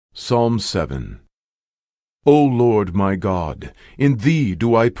Psalm 7. O Lord my God, in Thee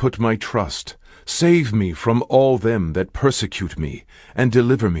do I put my trust. Save me from all them that persecute me, and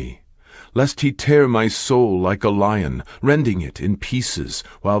deliver me, lest he tear my soul like a lion, rending it in pieces,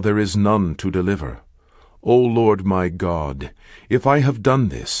 while there is none to deliver. O Lord my God, if I have done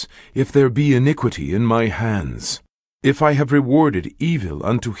this, if there be iniquity in my hands, if I have rewarded evil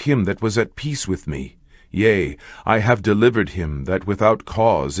unto him that was at peace with me, yea, I have delivered him that without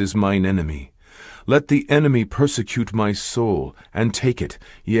cause is mine enemy. Let the enemy persecute my soul, and take it,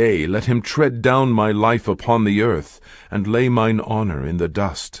 yea, let him tread down my life upon the earth, and lay mine honor in the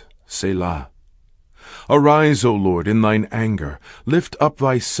dust. Selah. Arise, O Lord, in thine anger, lift up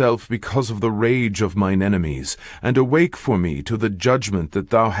thyself because of the rage of mine enemies, and awake for me to the judgment that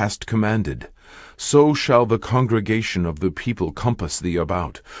thou hast commanded. So shall the congregation of the people compass thee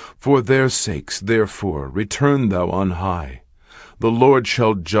about. For their sakes, therefore, return thou on high. The Lord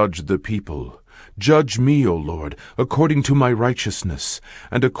shall judge the people. Judge me, O Lord, according to my righteousness,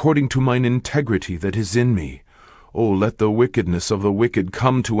 and according to mine integrity that is in me. O let the wickedness of the wicked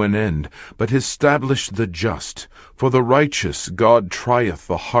come to an end, but establish the just. For the righteous God trieth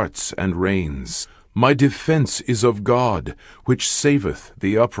the hearts and reins. My defense is of God, which saveth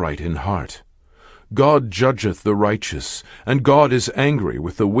the upright in heart. God judgeth the righteous, and God is angry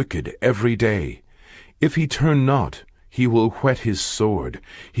with the wicked every day. If he turn not, he will whet his sword.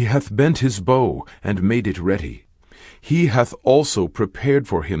 He hath bent his bow, and made it ready. He hath also prepared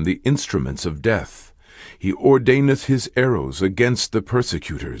for him the instruments of death. He ordaineth his arrows against the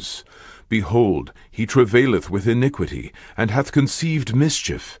persecutors. Behold, he travaileth with iniquity, and hath conceived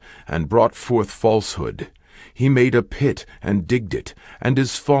mischief, and brought forth falsehood. He made a pit, and digged it, and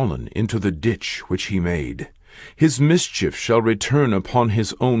is fallen into the ditch which he made. His mischief shall return upon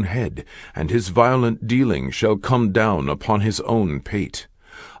his own head, and his violent dealing shall come down upon his own pate.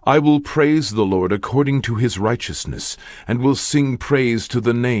 I will praise the Lord according to his righteousness, and will sing praise to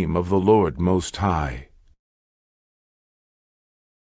the name of the Lord Most High.